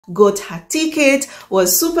got her ticket,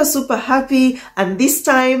 was super happy, and this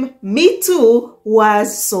time me too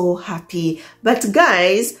was so happy. But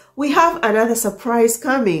guys, we have another surprise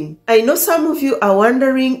coming. I know some of you are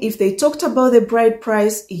wondering if they talked about the bride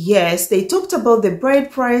price. Yes, they talked about the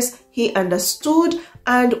bride price. He understood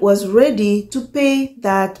and was ready to pay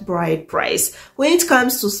that bride price. When it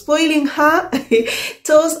comes to spoiling her, he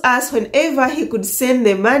tells us whenever he could send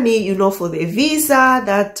the money, you know, for the visa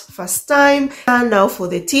that first time, and now for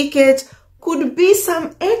the ticket, could be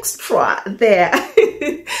some extra there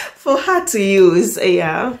for her to use.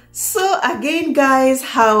 Yeah. So again, guys,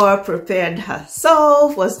 Hawa prepared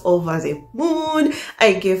herself, was over the moon.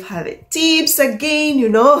 I gave her the tips again, you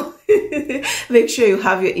know. Make sure you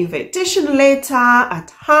have your invitation letter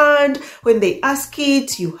at hand. When they ask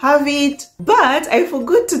it, you have it. But I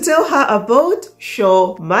forgot to tell her about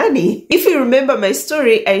show money. If you remember my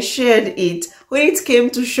story, I shared it when it came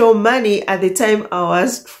to show money at the time I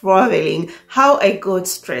was traveling, how I got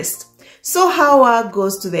stressed. So Hawa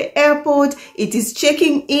goes to the airport, it is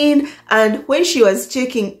checking in, and when she was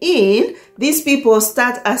checking in, these people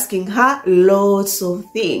start asking her lots of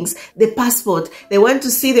things. The passport, they want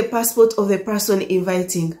to see the passport of the person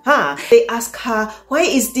inviting her. They ask her, why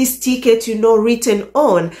is this ticket, you know, written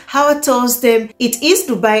on? Hawa tells them it is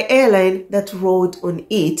Dubai Airline that wrote on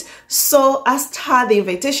it. So asked her the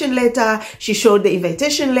invitation letter, she showed the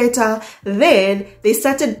invitation letter. Then they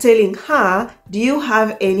started telling her, do you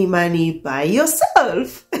have any money by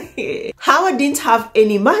yourself? Hawa didn't have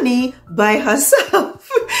any money by herself,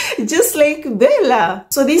 just like Bella.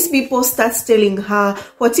 So these people start telling her,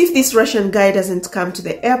 what if this Russian guy doesn't come to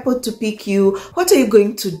the airport to pick you? What are you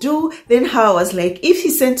going to do? Then Hawa was like, if he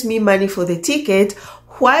sent me money for the ticket,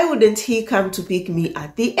 why wouldn't he come to pick me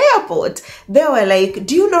at the airport? They were like,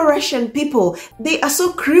 do you know Russian people? They are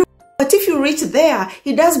so cruel. But if you reach there,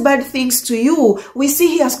 he does bad things to you. We see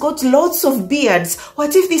he has got lots of beards.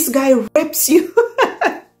 What if this guy rapes you?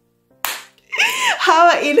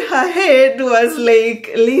 Hawa in her head was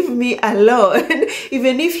like, leave me alone.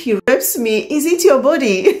 Even if he rapes me, is it your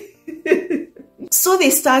body? So they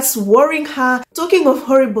start worrying her, talking of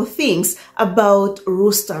horrible things about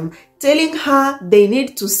Rustam, telling her they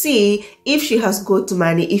need to see if she has got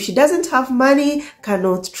money. If she doesn't have money,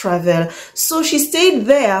 cannot travel. So she stayed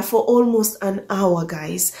there for almost an hour,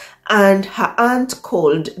 guys. And her aunt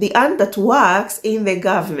called, the aunt that works in the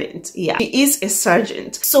government. Yeah, she is a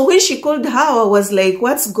sergeant. So when she called Hawa, was like,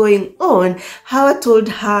 what's going on? Hawa told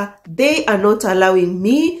her, they are not allowing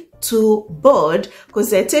me to board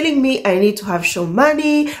because they're telling me I need to have show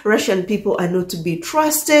money, Russian people are not to be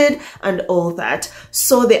trusted, and all that.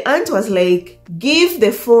 So the aunt was like, give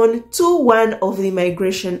the phone to one of the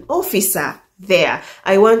immigration officer there.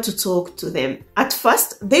 I want to talk to them. At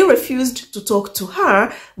first, they refused to talk to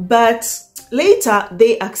her, but later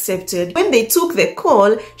they accepted. When they took the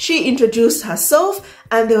call, she introduced herself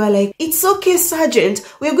and they were like, it's okay, Sergeant,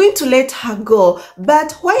 we're going to let her go,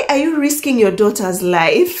 but why are you risking your daughter's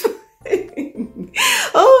life?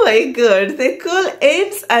 Oh my god, the call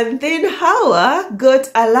ends and then Hawa got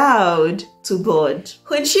allowed to board.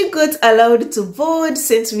 When she got allowed to board,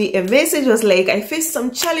 sent me a message, was like, I faced some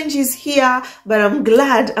challenges here, but I'm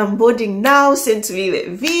glad I'm boarding now. Sent me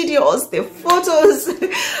the videos, the photos.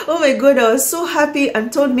 Oh my god, I was so happy,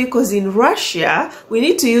 and told me because in Russia we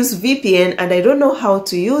need to use VPN and I don't know how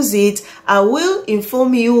to use it. I will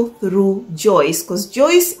inform you through Joyce because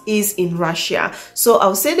Joyce is in Russia. So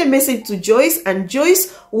I'll send a message to Joyce and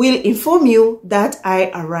Joyce will inform you that I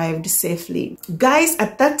arrived safely. Guys,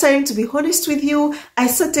 at that time, to be honest with you, I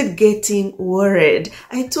started getting worried.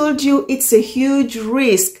 I told you it's a huge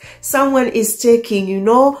risk. Someone is taking, you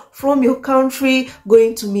know, from your country,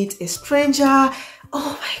 going to meet a stranger.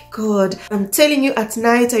 Oh my god, I'm telling you, at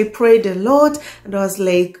night I prayed a lot and I was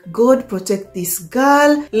like, God protect this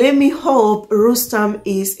girl. Let me hope Rustam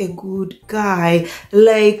is a good guy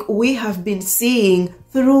like we have been seeing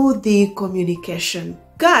through the communication.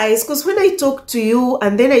 Guys, because when I talk to you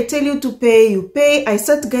and then I tell you to pay, you pay, I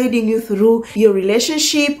start guiding you through your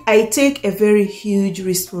relationship. I take a very huge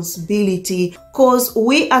responsibility because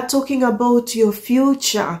we are talking about your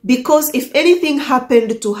future. Because if anything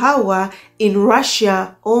happened to Hawa in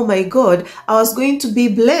Russia, oh my god, I was going to be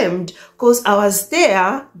blamed because I was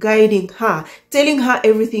there guiding her, telling her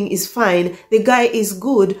everything is fine, the guy is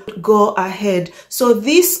good, go ahead. So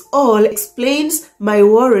this all explains my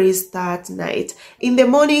worries that night. In the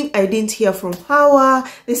morning, I didn't hear from Hawa.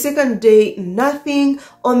 The second day, nothing.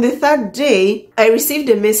 On the third day, I received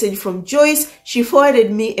a message from Joyce. She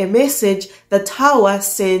forwarded me a message that Hawa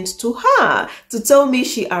sent to her to tell me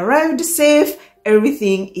she arrived safe,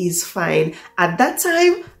 everything is fine. At that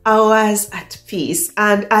time, I was at peace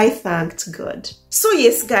and I thanked God. So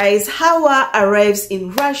yes guys, Hawa arrives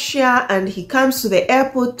in Russia and he comes to the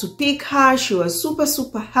airport to pick her. She was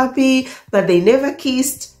super happy, but they never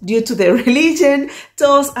kissed due to the religion.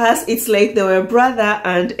 Tells us it's like they were brother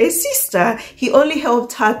and a sister. He only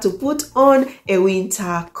helped her to put on a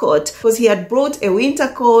winter coat because he had brought a winter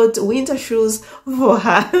coat, winter shoes for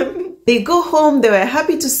her. They go home, they were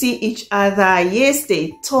happy to see each other. Yes,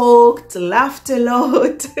 they talked, laughed a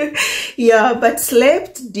lot. Yeah, but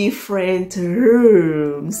slept different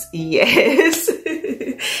rooms. Yes.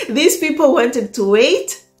 These people wanted to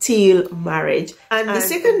wait till marriage. And the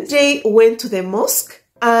second day went to the mosque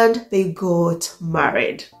and they got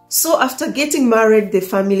married. So after getting married, the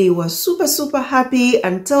family was super happy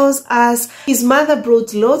and tells us his mother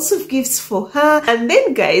brought lots of gifts for her. And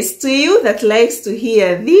then guys, to you that likes to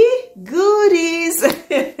hear the goodies.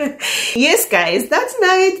 Yes guys, that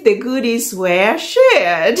night the goodies were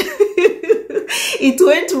shared. It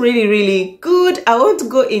went really good. I won't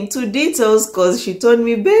go into details because she told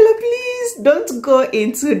me, Bella, please don't go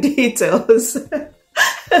into details.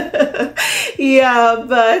 Yeah,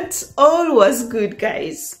 but all was good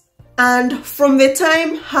guys. And from the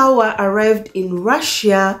time Hawa arrived in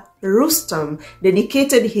Russia, Rustam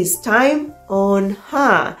dedicated his time on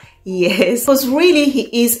her. Yes, because really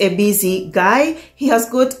he is a busy guy. He has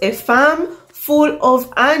got a farm full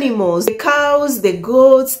of animals, the cows, the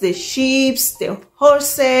goats, the sheep, the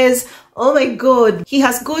horses. Oh my God, he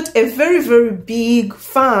has got a very big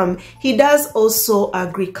farm. He does also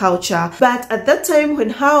agriculture. But at that time when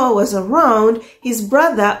Hawa was around, his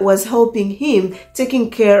brother was helping him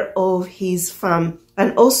taking care of his farm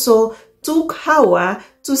and also took Hawa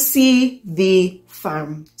to see the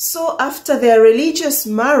farm. So after their religious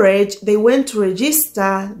marriage, they went to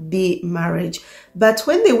register the marriage. But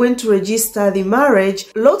when they went to register the marriage,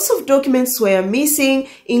 lots of documents were missing,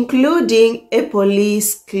 including a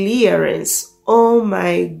police clearance. Oh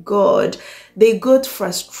my God. They got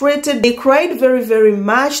frustrated. They cried very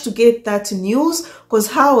much to get that news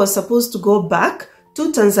because Hawa was supposed to go back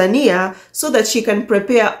to Tanzania so that she can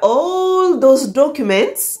prepare all those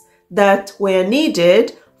documents that were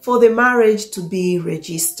needed for the marriage to be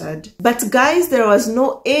registered. But guys, there was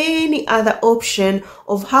no any other option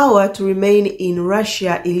of Hawa to remain in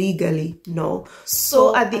Russia illegally. No.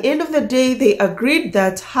 So at the end of the day, they agreed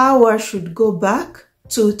that Hawa should go back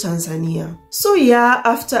to Tanzania. So yeah,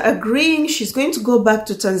 after agreeing she's going to go back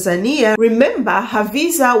to Tanzania, remember her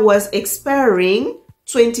visa was expiring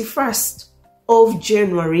 21st of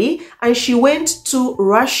January and she went to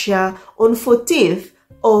Russia on 14th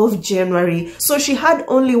of January. So she had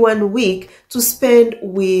only 1 week to spend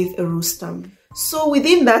with Rustam. So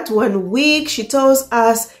within that 1 week, she tells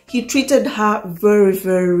us he treated her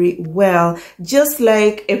very well, just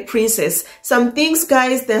like a princess. Some things,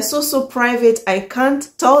 guys, they're so private, I can't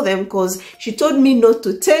tell them because she told me not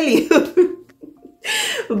to tell you.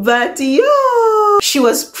 But yo, she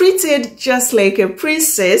was treated just like a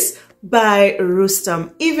princess by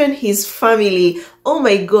Rustam. Even his family, oh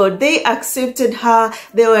my God, they accepted her.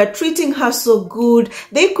 They were treating her so good.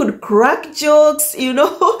 They could crack jokes, you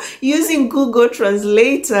know, using Google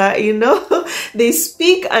Translator, you know. They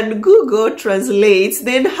speak and Google translates.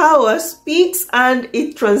 Then Hawa speaks and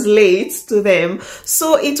it translates to them.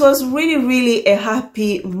 So it was really a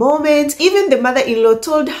happy moment. Even the mother-in-law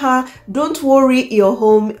told her, don't worry, your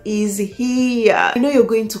home is here. I know you're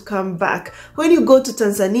going to come back. When you go to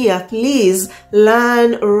Tanzania, please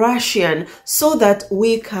learn Russian so that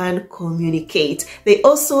we can communicate. They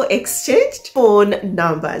also exchanged phone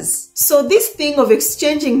numbers. So this thing of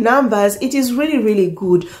exchanging numbers, it is really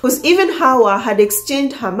good because even Hawa had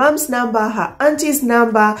exchanged her mom's number, her auntie's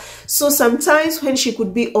number. So sometimes when she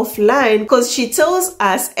could be offline, because she tells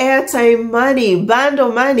us airtime money,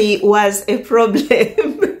 bundle money was a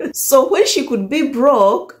problem. So when she could be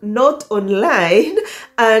broke, not online,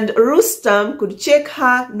 and Rustam could check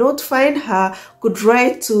her, not find her, could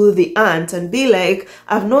write to the aunt and be like,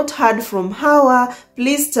 I've not heard from Hawa,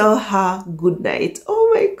 please tell her good night.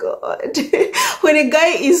 Oh my God. When a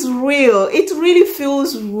guy is real, it really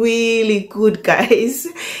feels really good, guys.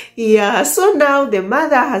 Yeah, so now the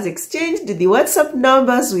mother has exchanged the WhatsApp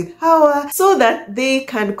numbers with Hawa so that they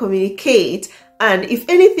can communicate. And if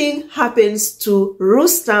anything happens to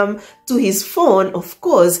Rustam, to his phone, of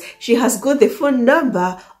course, she has got the phone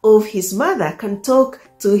number of his mother, can talk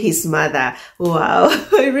to his mother. Wow,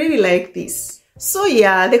 I really like this. So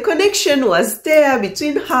yeah, the connection was there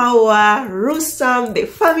between Hawa, Rustam, the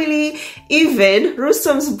family. Even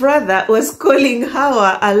Rustam's brother was calling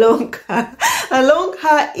Hawa Alonka.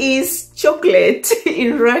 Alonka is chocolate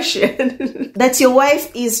in Russian. That your wife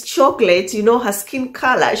is chocolate, you know, her skin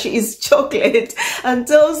color, she is chocolate, and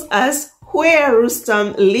tells us where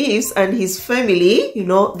Rustam lives and his family, you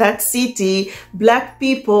know, that city, black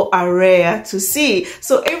people are rare to see.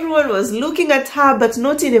 So everyone was looking at her, but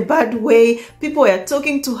not in a bad way. People were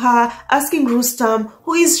talking to her, asking Rustam,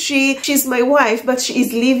 who is she? She's my wife, but she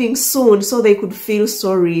is leaving soon. So they could feel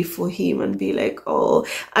sorry for him and be like, oh.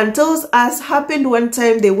 And tells us happened one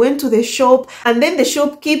time they went to the shop and then the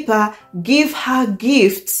shopkeeper gave her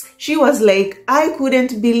gifts. She was like, I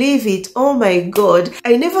couldn't believe it. Oh my God.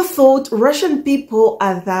 I never thought Russian people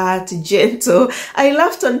are that gentle. I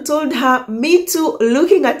laughed and told her, me too,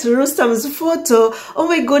 looking at Rustam's photo. Oh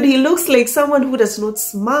my God, he looks like someone who does not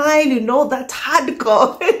smile, you know, that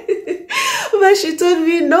hardcore. But she told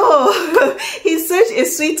me, no, he's such a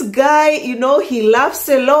sweet guy, you know, he laughs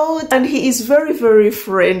a lot and he is very, very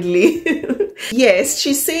friendly. Yes,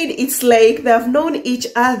 she said it's like they've known each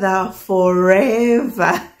other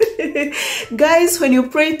forever. Guys, when you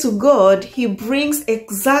pray to God, he brings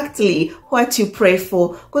exactly what you pray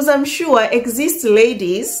for. Because I'm sure exist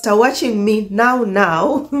ladies that are watching me now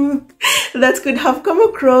that could have come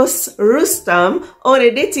across Rustam on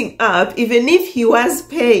a dating app, even if he was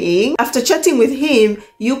paying. After chatting with him,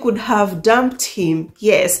 you could have dumped him.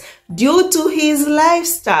 Yes, due to his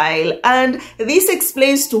lifestyle. And this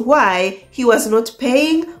explains to why he was not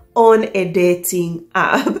paying on a dating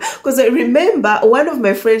app. Because I remember one of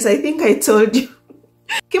my friends, I think I told you,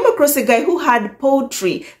 came across a guy who had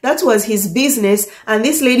poultry. That was his business. And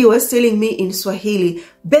this lady was telling me in Swahili,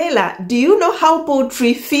 Bella, do you know how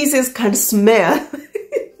poultry feces can smell?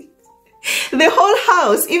 The whole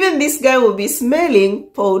house, even this guy will be smelling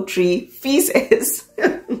poultry feces.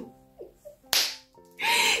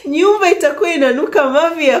 Nyumba itakuwa inanuka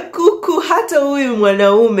mavi ya kuku, hata huyu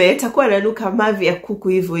mwanaume itakuwa inanuka mavi ya kuku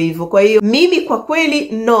hivyo hivyo. Kwa hiyo mimi kwa kweli,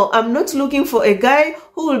 no, I'm not looking for a guy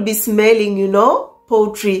who will be smelling, you know,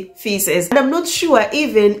 poultry feces. And I'm not sure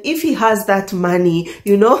even if he has that money,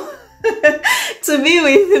 you know, to be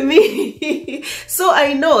with me. So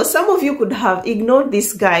I know some of you could have ignored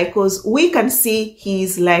this guy because we can see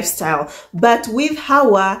his lifestyle. But with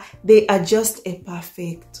Hawa, they are just a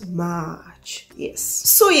perfect match. Yes.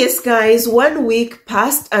 So yes, guys, 1 week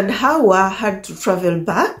passed and Hawa had to travel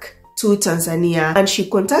back to Tanzania, and she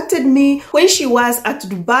contacted me when she was at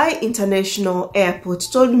Dubai International Airport.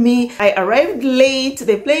 Told me I arrived late,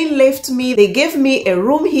 the plane left me, they gave me a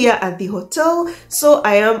room here at the hotel, so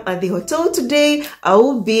I am at the hotel today. I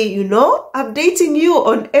will be, you know, updating you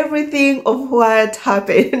on everything of what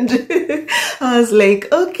happened. I was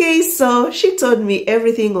like, okay. So she told me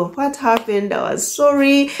everything of what happened. I was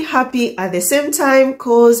sorry, happy at the same time,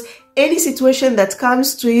 because any situation that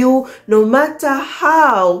comes to you, no matter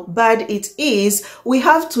how bad it is, we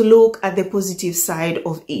have to look at the positive side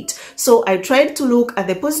of it. So I tried to look at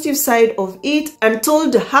the positive side of it and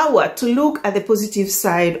told Hawa to look at the positive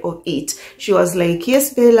side of it. She was like,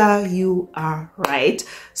 yes, Bella, you are right.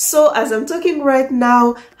 So as I'm talking right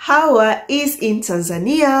now, Hawa is in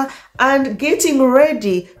Tanzania and getting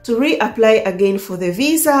ready to reapply again for the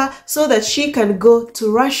visa so that she can go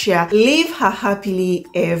to Russia, live her happily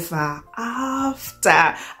ever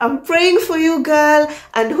after. I'm praying for you, girl,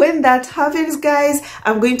 and when that happens, guys,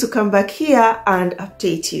 I'm going to come back here and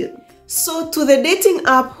update you. So to the dating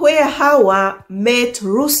app where Hawa met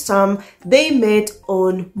Rustam, they met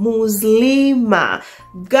on Muslima.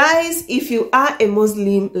 Guys, if you are a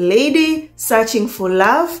Muslim lady searching for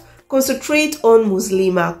love, concentrate on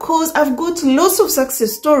Muslima, cause I've got lots of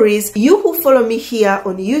success stories. You who follow me here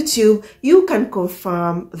on YouTube, you can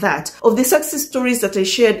confirm that, of the success stories that I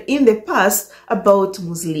shared in the past about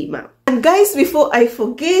Muslima. And guys, before I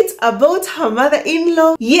forget about her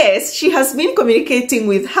mother-in-law, yes, she has been communicating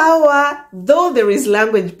with Hawa, though there is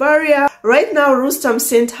language barrier. Right now, Rustam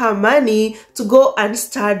sent her money to go and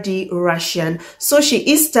study Russian. So she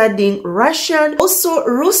is studying Russian. Also,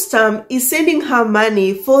 Rustam is sending her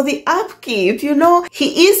money for the upkeep. You know,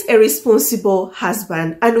 he is a responsible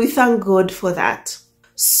husband, and we thank God for that.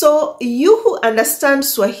 So you who understand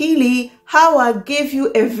Swahili, Hawa gave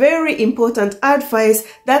you a very important advice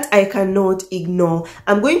that I cannot ignore.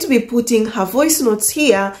 I'm going to be putting her voice notes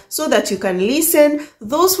here so that you can listen.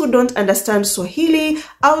 Those who don't understand Swahili,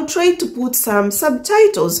 I'll try to put some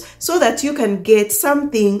subtitles so that you can get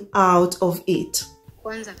something out of it.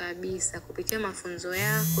 Kwanza kabisa kupitia mafunzo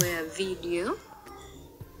yako ya video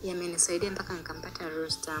yamenisaidia mpaka nikampata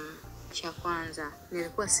Rustam. Cha kwanza,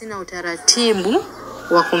 nilikuwa sina utaratibu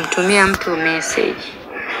wa kumtumia mtu message.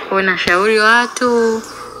 Kwa nashauri watu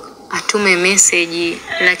atume message,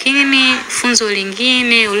 lakini funzo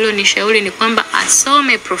lingine ulilonishauri ni kwamba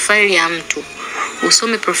asome profile ya mtu.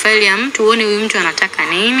 Usome profile ya mtu uone huyu mtu anataka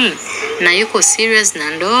nini na yuko serious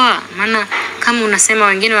na ndoa. Maana kama unasema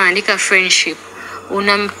wengine wanaandika friendship,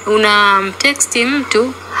 una text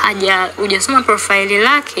mtu hujasoma profile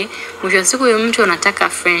lake, mwisho wa siku huyo mtu anataka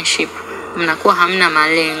friendship, mnakuwa hamna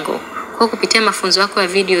malengo. Kwa kupitia mafunzo yako ya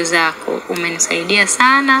video zako umenisaidia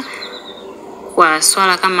sana kwa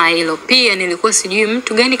swala kama hilo. Pia nilikuwa sijui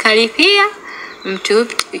mtu gani kalipia,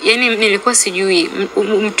 yani nilikuwa sijui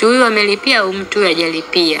mtu huyu amelipia au mtu huyu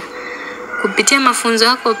hajalipia. Kupitia mafunzo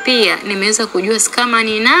yako pia nimeweza kujua scammer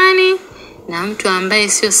ni nani na mtu ambaye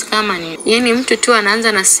sio scammer ni. Yani mtu tu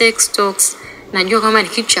anaanza na sex talks, najua kama ni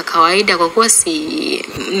kitu cha kawaida kwa kuwa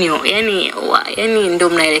yani ndio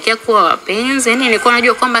mnaelekea kuwa wapenzi. Yani nilikuwa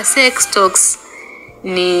najua kwamba sex talks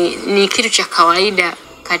ni kitu cha kawaida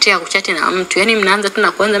katika kuchati na mtu. Yani mnaanza tu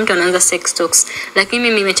na kwanza mtu anaanza sex talks. Lakini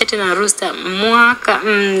nimechati na Rooster mwaka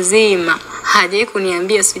mzima, hajai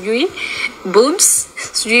kuniambia sijui boobs,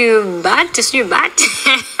 sijui butt.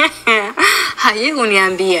 Hajai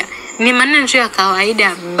kuniambia. Ni maneno tu ya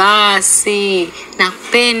kawaida, basi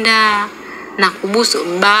nakupenda, nakubusu,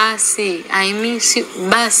 basi I miss you,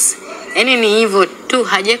 basi. Yani ni hivyo tu,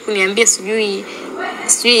 hajai kuniambia sijui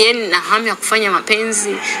yani na hamu ya kufanya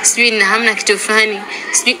mapenzi, sijui na hamu na kitu fulani,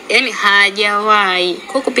 sijui yani hajawahi.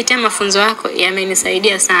 Kwa kupitia mafunzo yako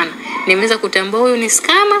yamenisaidia sana. Nimeweza kutambua huyu ni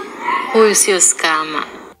scammer, huyu sio scammer.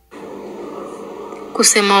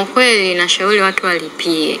 Kusema ukweli nashauri watu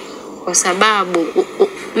walipie, kwa sababu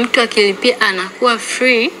mtu akilipia anakuwa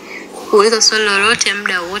free kuuliza swali lolote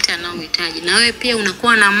muda wote anaohitaji. Na wewe pia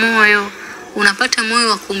unakuwa na moyo, unapata moyo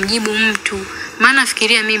wa kumjibu mtu. Maana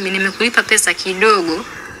fikiria mimi nimekulipa pesa kidogo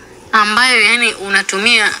ambayo yani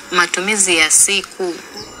unatumia matumizi ya siku,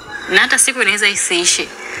 na hata siku inaweza isiishe,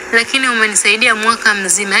 lakini umenisaidia mwaka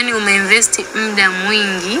mzima. Yani umeinvest muda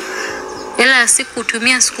mwingi, hela ya siku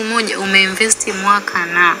utumia siku moja, umeinvest mwaka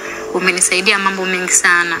na umenisaidia mambo mengi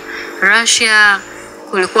sana. Russia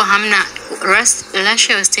kulikuwa hamna,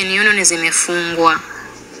 Russia Western Union zimefungwa,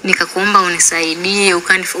 nikakuomba unisaidie,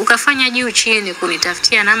 ukafanya juu chini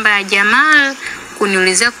kunitafutia namba ya Jamal,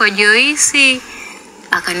 kuniulizia kwa Joyce,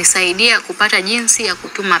 akanisaidia kupata jinsi ya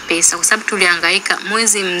kutuma pesa, kwa sababu tulihangaika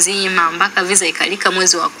mwezi mzima mpaka visa ikalika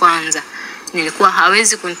mwezi wa kwanza. Nilikuwa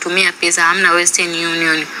hawezi kunitumia pesa, hamna Western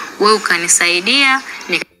Union. Wewe ukanisaidia,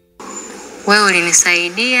 wewe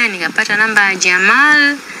ulinisaidia, nikapata namba ya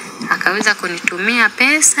Jamal, akaweza kunitumia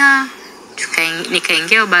pesa,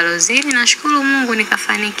 nikaingia ubalozini, nashukuru Mungu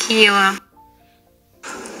nikafanikiwa.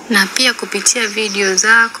 Na pia kupitia video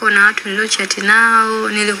zako na watu niliochati nao,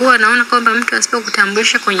 nilikuwa naona kwamba mtu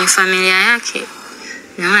asipokutambulisha kwenye familia yake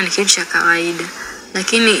naona ni kitu cha kawaida,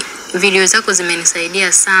 lakini video zako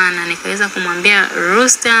zimenisaidia sana. Nikaweza kumwambia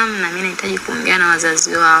Rustam, na mimi nahitaji kuongea na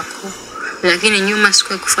wazazi wako, lakini nyuma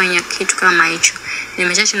sikuwa kufanya kitu kama hicho.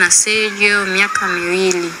 Nimechati na Sergio miaka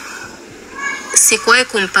 2. Sikuwahi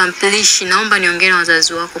kumpamplishi naomba niongee na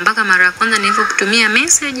wazazi wako, mpaka mara ya kwanza nilipokutumia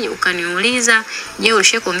message ukaniuliza je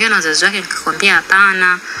ulishawahi kuongea na wazazi wake, nikakwambia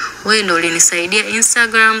hapana. Wewe ndio ulinisaidia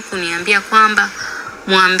Instagram kuniambia kwamba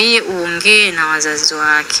mwambie uongee na wazazi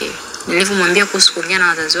wake. Nilipomwambia kuhusu kuongea na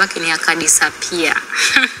wazazi wake ni akadisapia.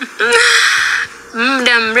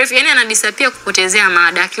 Muda mrefu, yani anadisapia kupotezea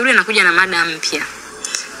mada, akirudi anakuja na mada mpya.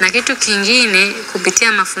 Na kitu kingine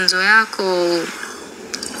kupitia mafunzo yako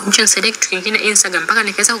mcho nisaidia kitu kingine Instagram, mpaka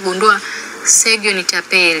nikaweza kugundua Sergio ni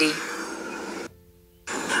tapeli.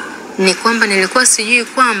 Ni kwamba nilikuwa sijui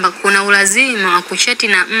kwamba kuna ulazima wa kuchati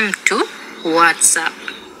na mtu WhatsApp.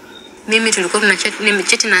 Mimi tulikuwa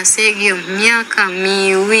nimechati na Sergio miaka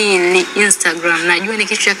 2 Instagram. Najua ni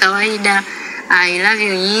kitu cha kawaida, I love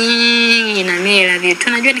you nyingi na mimi love you.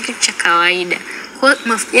 Tunajua ni kitu cha kawaida. Kwa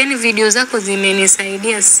yani video zako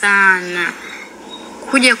zimenisaidia sana.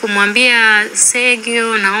 Kuja kumwambia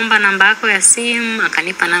Sergio naomba namba yako ya simu,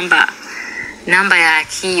 akanipa namba ya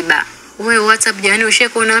akiba. Wewe WhatsApp jamani,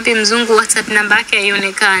 ushakuona wapi mzungu WhatsApp namba yake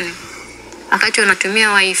haionekani wakati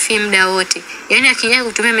unatumia wifi muda wote? Yani akija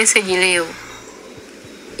kutumia message leo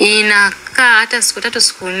inakaa hata siku 3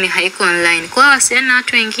 siku 4 haiko online. Kwa wasiliana na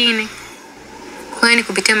watu wengine. Kwa hiyo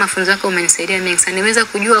kupitia mafunzo yako umenisaidia mengi sana. Nimeweza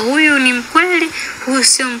kujua huyu ni mkweli, huyu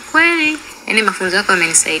sio mkweli. Yani mafunzo yako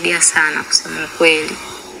yamenisaidia sana kusema ukweli.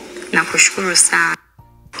 Nakushukuru sana.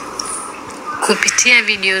 Kupitia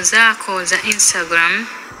video zako za Instagram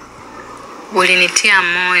ulinitia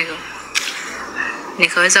moyo.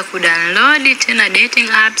 nikaweza kudownload tena dating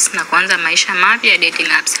apps na kuanza maisha mapya ya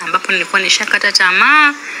dating apps, ambapo nilikuwa nishakata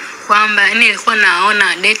tamaa kwamba nilikuwa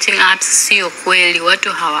naona dating apps sio kweli,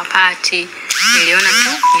 watu hawapati. Niliona tu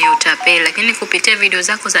ni utapeli, lakini kupitia video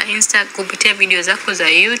zako za Insta, kupitia video zako za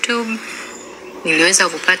YouTube niliweza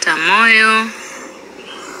kupata moyo,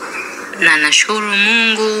 na nashukuru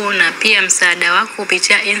Mungu, na pia msaada wako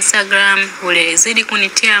kupitia Instagram ulizidi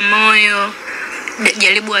kunitia moyo.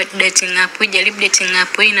 Jaribu dating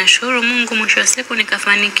app hii, nashukuru Mungu mwisho wa siku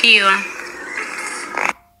nikafanikiwa.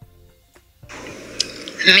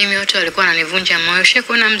 Mimi watu walikuwa wananivunja moyo.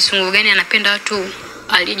 Kuna mzungu gani anapenda watu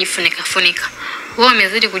alijifunika funika? Wewe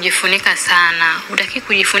umezidi kujifunika sana. Hutaki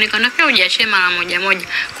kujifunika, na pia ujiachie mara moja.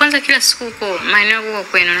 Kwanza kila siku uko maeneo huko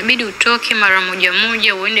kwenu, inabidi utoke mara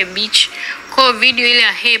moja uende beach. Kwa video ile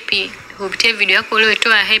ya happy, kupitia video yako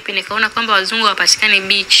ulioitoa ya happy, nikaona kwamba wazungu hawapatikani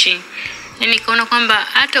beach. Yaani nikaona kwamba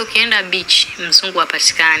hata ukienda beach mzungu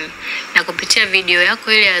hapatikani. Na kupitia video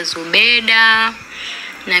yako ile ya Zubeda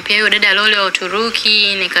na pia yule dada Lole wa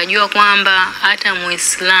Uturuki, nikajua kwamba hata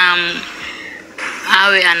Muislamu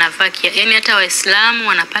awe anavaa, yaani hata Waislamu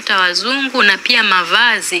wanapata wazungu, na pia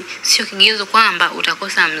mavazi sio kigezo kwamba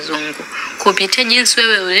utakosa mzungu. Kupitia jinsi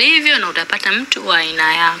wewe ulivyo na utapata mtu wa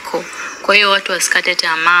aina yako. Kwa hiyo watu wasikate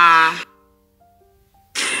tamaa.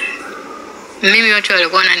 Mimi watu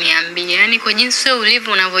walikuwa wananiambia, yani kwa jinsi wewe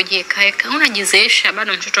ulivyo unavyojiekaeka, unajizeesha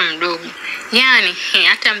bado mtoto mdogo. Yani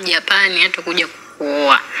hata Mjapani hata kuja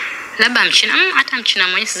kukuoa. Labda Mchina, hata Mchina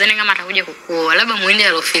mwenyewe sidhani kama atakuja kukuoa. Labda Muhindi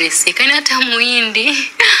alofilisika. Yani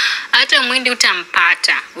hata Muhindi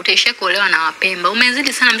utampata. Utaishia kuolewa na Wapemba.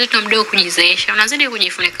 Umezidi sana mtoto mdogo kujizeesha. Unazidi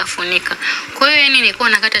kujifunika. Kwa hiyo yani nilikuwa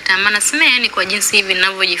nakata tamaa, nasema yani kwa jinsi hivi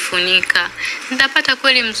ninavyojifunika nitapata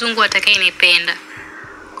kweli mzungu atakayenipenda.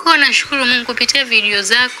 Kwa nashukuru Mungu kupitia video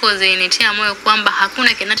zako zinitia moyo kwamba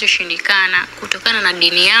hakuna kinachoshindikana kutokana na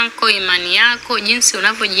dini yako, imani yako, jinsi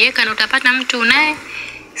unavyojiweka, na utapata mtu unaye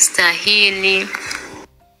stahili.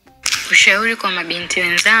 Ushauri kwa mabinti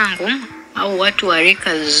wenzangu au watu wa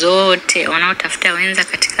rika zote wanaotafuta wenza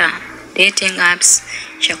katika dating apps,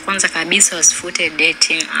 cha kwanza kabisa wasifute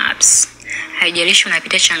dating apps. Haijalishi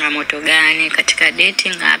unapitia changamoto gani katika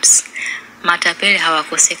dating apps, matapeli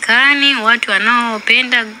hawakosekani, watu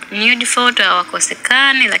wanaopenda nude photo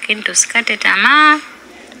hawakosekani, lakini tusikate tamaa,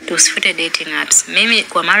 tusifute dating apps. Mimi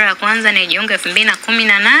kwa mara ya kwanza nilijiunga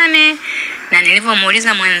 2018, na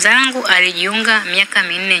nilivyomuuliza mwenzangu alijiunga miaka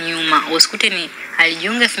 4 nyuma. Usikute ni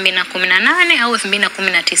alijiunga 2018 au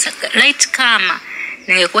 2019. Right, kama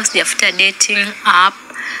ningekuwa sijafuta dating app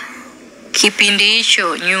kipindi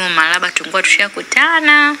hicho nyuma, labda tungekuwa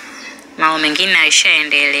tushakutana, mambo mengine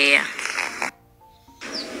yaishaendelea.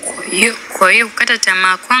 Kwa hiyo kukata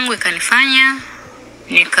tamaa kwangu ikanifanya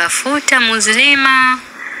nikafuta muzima.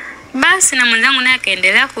 Basi na mwenzangu naye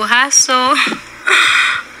akaendelea kuhaso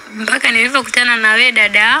mpaka nilipokutana na wewe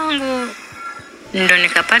dada yangu, ndo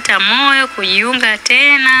nikapata moyo kujiunga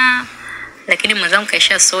tena. Lakini mwenzangu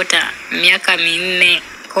kaisha sota miaka 4.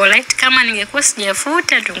 Kwa light kama ningekuwa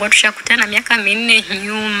sijafuta tungekuwa tushakutana miaka 4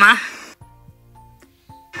 nyuma.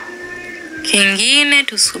 Kingine,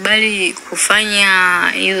 tusikubali kufanya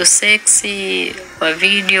hiyo sexy kwa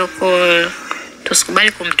video call.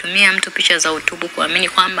 Tusikubali kumtumia mtu picha za utupu kuamini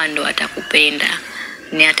kwamba ndo atakupenda.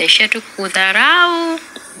 Ni ataishia tu kudharau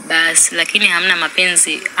basi, lakini hamna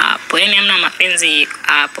mapenzi hapo. Yani hamna mapenzi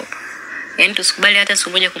hapo. Yani tusikubali hata siku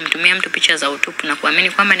moja kumtumia mtu picha za utupu na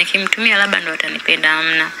kuamini kwamba nikimtumia labda ndo atanipenda.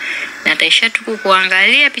 Hamna. Na ataishia tu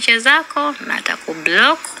kuangalia picha zako na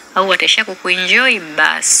atakublock au ataishia kukuenjoy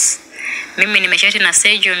basi. Mimi nimeshati na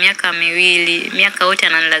Sergio miaka 2, miaka yote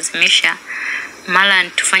ananilazimisha mara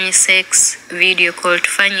tufanye sex video call,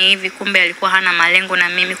 tufanye hivi, kumbe alikuwa hana malengo na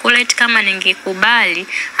mimi. Kwa hiyo kama ningekubali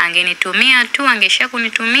angenitumia tu, angesha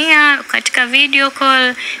kunitumia katika video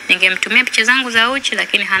call, ningemtumia picha zangu za uchi,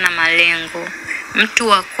 lakini hana malengo. Mtu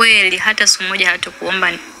wa kweli hata siku moja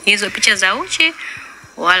hatakuomba hizo picha za uchi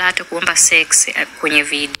wala hatakuomba sex kwenye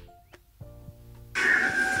video.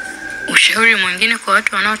 Ushauri mwingine kwa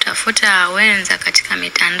watu wanaotafuta wenza katika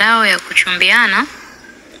mitandao ya kuchumbiana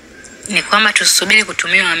ni kwamba tusubiri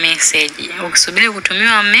kutumiwa message. Ukisubiri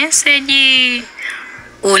kutumiwa message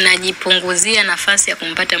unajipunguzia nafasi ya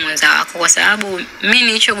kumpata mwenza wako, kwa sababu mimi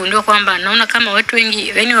nilichogundua kwamba naona kama watu wengi,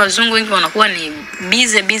 yani wazungu wengi wanakuwa ni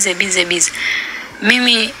busy.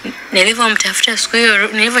 Mimi nilivyomtafuta siku hiyo,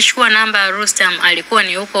 nilivyochukua namba ya Rustam, alikuwa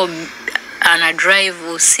ni huko ana drive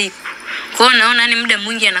usiku. Kwa hiyo naona ni muda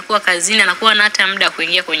mwingi anakuwa kazini, anakuwa na hata muda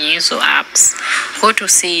kuingia kwenye hizo apps. Kwa hiyo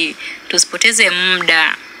tusipoteze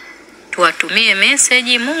muda, tuwatumie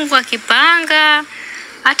message. Mungu akipanga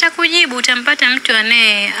atakujibu, utampata mtu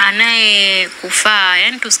anayekufaa.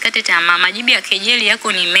 Yani tusikate tamaa. Majibu ya kejeli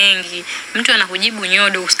yako ni mengi. Mtu anakujibu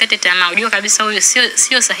nyodo, usikate tamaa. Unajua kabisa huyu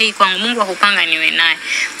sio sahihi kwangu. Mungu akupanga niwe naye.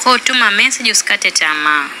 Kwa hiyo tuma message, usikate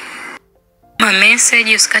tamaa. Tuma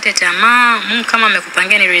message, usikate tamaa. Mungu kama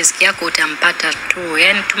amekupangia ni riziki yako utampata tu.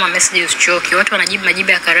 Yani tuma message, usichoke. Watu wanajibu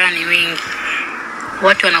majibu ya karani wengi.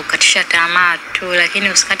 Watu wanakukatisha tamaa tu, lakini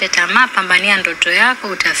usikate tamaa, pambania ndoto yako,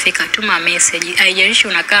 utafika. Tuma message. Haijalishi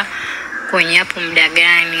unakaa kwenye hapo muda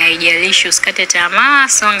gani, haijalishi, usikate tamaa,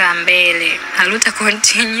 songa mbele. Haluta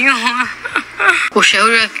continue.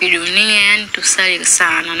 Ushauri wa kidunia, yani tusali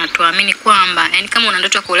sana na tuamini kwamba, yani kama una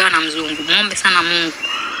ndoto ya kuolewa na mzungu, muombe sana Mungu.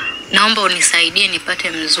 Naomba unisaidie nipate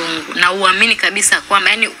mzungu. Na uamini kabisa kwamba,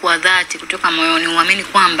 yani kwa dhati kutoka moyoni uamini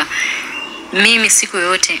kwamba mimi siku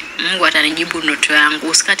yote Mungu atanijibu ndoto yangu.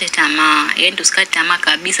 Usikate tamaa. Yani tusikate tamaa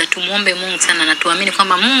kabisa. Tumuombe Mungu sana na tuamini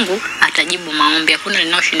kwamba Mungu atajibu maombi. Hakuna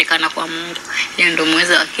linaloshindikana kwa Mungu. Yeye ndio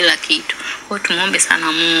muweza wa kila kitu. Kwa hiyo tumuombe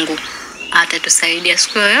sana Mungu. Atatusaidia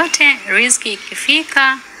siku yote. Riziki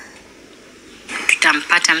ikifika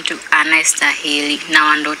tutampata mtu anayestahili na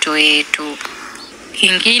wa ndoto yetu.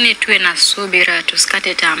 Kingine tuwe na subira,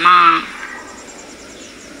 tusikate tamaa.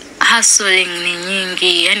 Hustling ni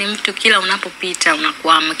nyingi, yani mtu kila unapopita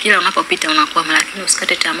unakwama, lakini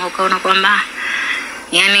usikate tamaa ukaona kwamba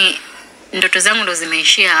yani ndoto zangu ndo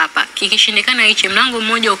zimeishia hapa. Kikishindikana hichi mlango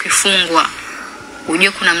mmoja ukifungwa,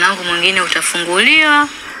 ujue kuna mlango mwingine utafunguliwa.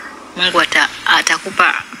 Mungu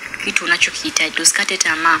atakupa kitu unachokihitaji. Usikate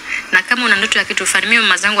tamaa. Na kama una ndoto ya kitu fulani, mimi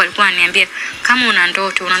mama zangu alikuwa ananiambia kama una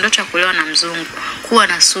ndoto ya kuolewa na mzungu, kuwa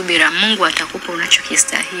na subira. Mungu atakupa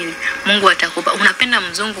unachokistahili. Mungu atakupa. Unapenda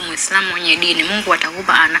mzungu Muislamu mwenye dini, Mungu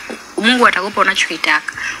atakupa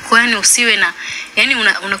unachokitaka. Kwa hiyo usiwe na yani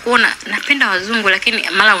unakuwa napenda wazungu lakini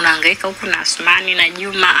mara unahangaika huku na Asmani na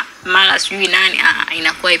Juma mara sijui nani,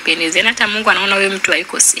 inakuwa ipendeze. Hata Mungu anaona wewe mtu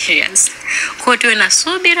hayuko serious. Kwa hiyo tuwe na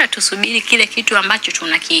subira, tusubiri kile kitu ambacho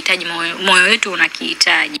tunakihitaji, moyo wetu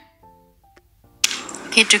unakihitaji.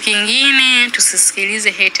 Kitu kingine,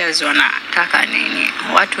 tusisikilize haters wanataka nini.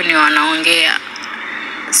 Watu ni wanaongea.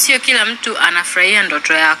 Sio kila mtu anafurahia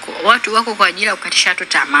ndoto yako. Watu wako kwa ajili ya kukatisha tu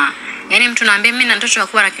tamaa. Yani mtu anaambia mimi na ndoto ya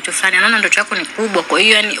kuwa na kitu fulani, anaona ndoto yako ni kubwa, kwa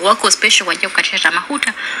hiyo yani wako special kwa ajili ya kukatisha tamaa.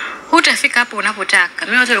 Hutafika hapo unapotaka.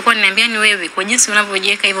 Mimi watu walikuwa wananiambia ni wewe kwa jinsi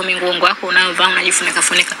unavyojiweka hivyo, mingongo yako unayovaa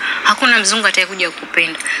unajifunika, hakuna mzungu atakayekuja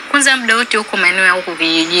kukupenda. Kwanza muda wote huko maeneo ya huko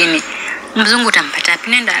vijijini, mzungu utampata wapi?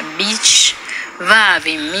 Nenda beach, vaa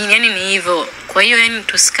vimini, yani ni hivyo. Kwa hiyo yani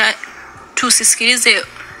tusisikilize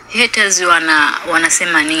haters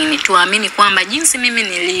wanasema nini. Tuamini kwamba jinsi mimi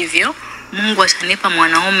nilivyo, Mungu atanipa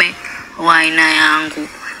mwanaume wa aina yangu.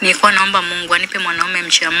 Nilikuwa naomba Mungu anipe mwanaume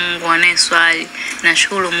mcha Mungu anayeswali.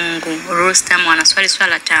 Nashukuru Mungu, Rustam anaswali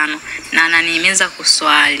swala 5 na ananihimiza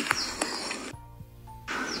kuswali.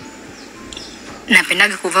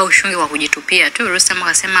 Napendaga kuvaa ushungi wa kujitupia tu. Rustam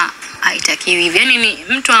akasema haitakiwi hivi. Yani ni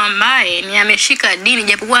mtu ambaye ni ameshika dini,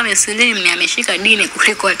 japokuwa amesilimu, ni ameshika dini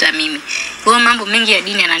kuliko hata mimi. Kwa mambo mengi ya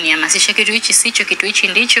dini ananihamasisha, kitu hichi sicho, kitu hichi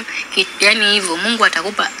ndicho, yani hivyo. Mungu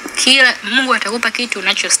atakupa kitu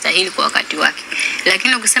unachostahili kwa wakati wake.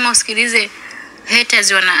 Lakini ukisema usikilize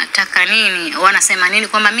haters wanataka nini, wanasema nini,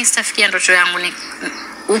 kwamba mimi sitafikia ndoto yangu,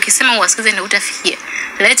 ukisema uwasikize ndio utafikia.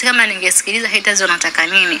 Laiti kama ningesikiliza haters wanataka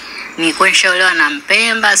nini, nilikuwa nishaolewa na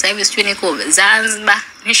Mpemba, sasa hivi sijui niko Zanzibar,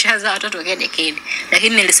 nishazaa watoto kede.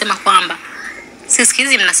 Lakini nilisema kwamba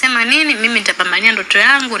sisikilizi mnasema nini, mimi nitapambania ndoto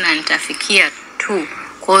yangu na nitafikia tu.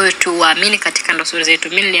 Kwa hiyo tuamini katika ndoto zetu.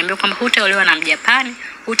 Mimi niliambiwa kwamba hutaolewa na Mjapani,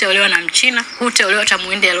 hutaolewa na Mchina, hutaolewa hata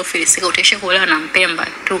Muhindi aliyofilisika, utaisha kuolewa na Mpemba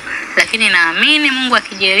tu. Lakini naamini Mungu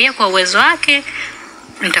akijalia kwa uwezo wake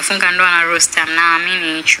nitafunga ndoa na Rustam,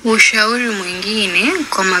 naamini hicho. Ushauri mwingine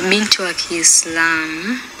kwa mabinti wa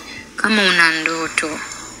Kiislamu, kama una ndoto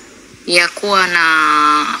ya kuwa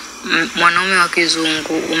na mwanaume wa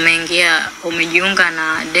kizungu, umejiunga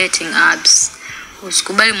na dating apps,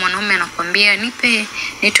 usikubali mwanaume anakuambia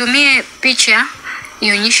nitumie picha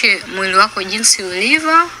ionyeshe mwili wako jinsi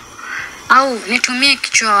ulivyo, au nitumie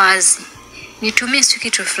kichwa wazi, nitumie sio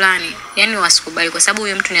kitu fulani. Yani wasikubali, kwa sababu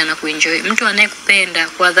huyo mtu ni anakuenjoy. Mtu anayekupenda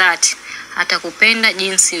kwa dhati atakupenda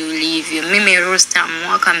jinsi ulivyo. Mimi Rustam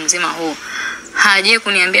mwaka mzima huu haje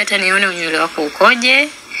kuniambia hata nione unywele wako ukoje,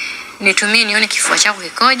 nitumie nione kifua chako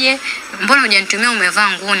kikoje, mbona hujanitumia umevaa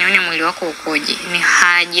nguo nione mwili wako ukoje. Ni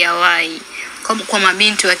hajawahi. Kwa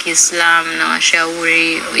mabinti wa Kiislamu na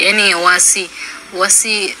washauri, yani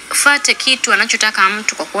wasifate kitu anachotaka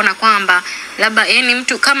mtu kwa kuona kwamba labda, yani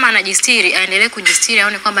mtu kama anajistiri aendelee kujistiri,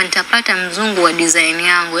 aone kwamba nitapata mzungu wa design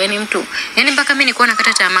yangu. Yani mpaka mimi nilikuwa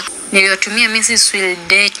nakata tamaa. Niliyotumia Mrs. Will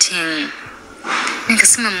dating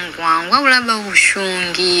Nikasema Mungu wangu, au labda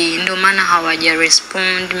ushungi ndio maana hawaja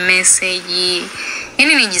respond message.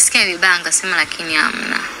 Yaani nijisikia vibaya, nikasema lakini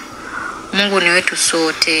hamna. Mungu ni wetu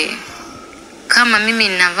sote. Kama mimi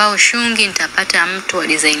ninavaa ushungi, nitapata mtu wa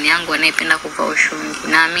design yangu anayependa kuvaa ushungi.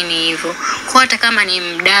 Naamini hivyo. Kwa hata kama ni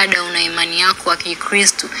mdada una imani yako wa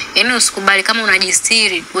Kikristo, yaani usikubali kama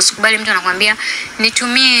unajistiri, usikubali mtu anakuambia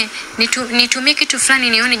nitumie kitu fulani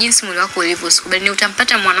nione jinsi mwili wako ulivyo. Usikubali, ni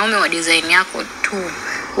utampata mwanaume wa design yako tu.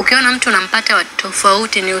 Ukiona mtu unampata wa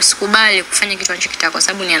tofauti, ni usikubali kufanya kitu anachokitaka kwa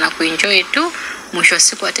sababu ni anakuenjoy tu. Mwisho wa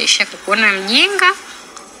siku ataishia kukuona mjinga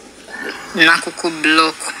na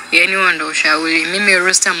kukublock. Yaani huo ndio ushauri. Mimi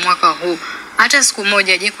Rustam mwaka huu hata siku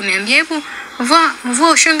moja aje kuniambia hebu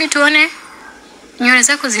vua ushungi tuone nywele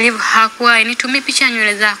zako zilivyo. Hakuwa nitumie picha ya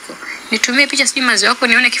nywele zako, nitumie picha sijui mazo yako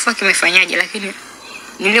nione kifua kimefanyaje. Lakini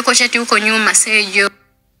niliko chati huko nyuma Sejo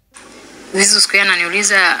Zizu siku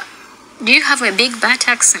ananiuliza do you have a big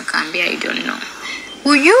buttocks? Nikamwambia I don't know.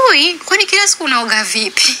 Ujui kwani kila siku unaoga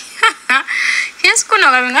vipi? Kila siku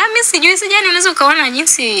unaoga mimi sijui. Sijani unaweza ukaona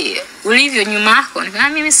jinsi ulivyo nyuma yako. Nikamwambia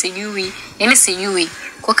mimi sijui. Yaani sijui.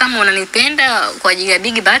 Kwa kama unanipenda kwa ajili ya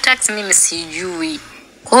big buttocks mimi sijui.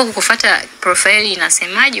 Kwa hiyo kukufuata profile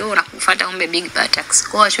inasemaje wewe unakufuata ombe big buttocks.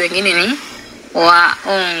 Kwa watu wengine ni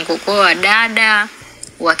waongo. Kwa dada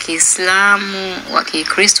wa Kiislamu, wa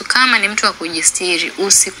Kikristo, kama ni mtu wa kujistiri,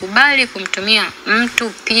 usikubali kumtumia mtu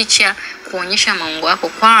picha kuonyesha maungo yako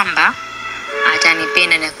kwamba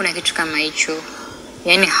atanipenda. Na hakuna kitu kama hicho.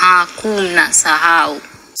 Yaani hakuna, sahau.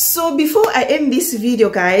 So before I end this video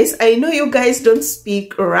guys, I know you guys don't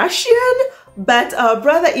speak Russian, but our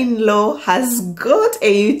brother-in-law has got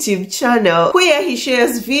a YouTube channel where he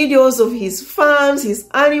shares videos of his farms, his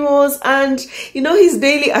animals, and his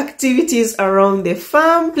daily activities around the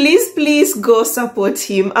farm. Please go support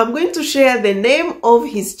him. I'm going to share the name of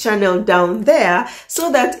his channel down there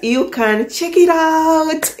so that you can check it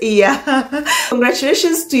out. Yeah.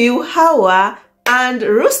 Congratulations to you, Hawa and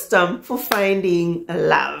Rustam, for finding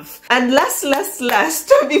love. And last,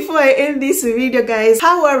 before I end this video guys,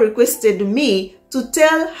 Hawa requested me to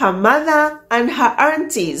tell her mother and her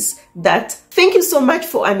aunties that thank you so much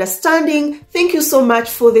for understanding. Thank you so much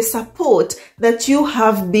for the support that you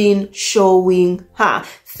have been showing her.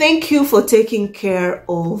 Thank you for taking care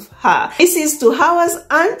of her. This is to Hawa's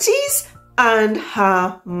aunties and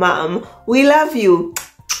her mom. We love you.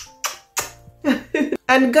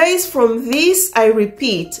 And guys, from this I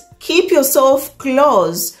repeat, keep yourself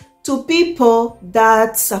close to people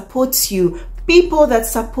that support you, people that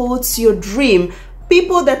supports your dream,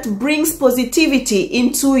 people that brings positivity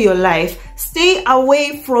into your life. Stay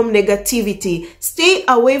away from negativity. Stay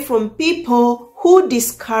away from people who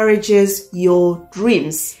discourages your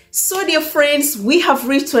dreams. So dear friends, we have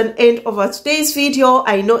reached to an end of our today's video.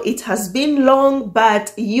 I know it has been long,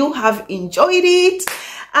 but you have enjoyed it.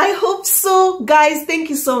 I hope so. Guys, thank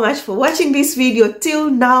you so much for watching this video till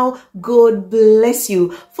now. God bless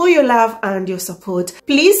you for your love and your support.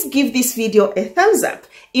 Please give this video a thumbs up.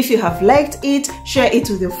 If you have liked it, share it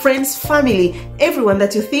with your friends, family, everyone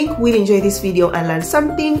that you think will enjoy this video and learn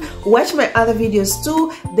something. Watch my other videos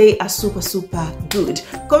too. They are super good.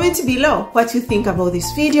 Comment below what you think about this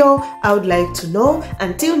video. I would like to know.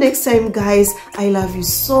 Until next time guys, I love you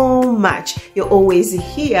so much. You're always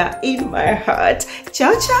here in my heart.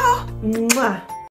 Ciao ciao. Mwah.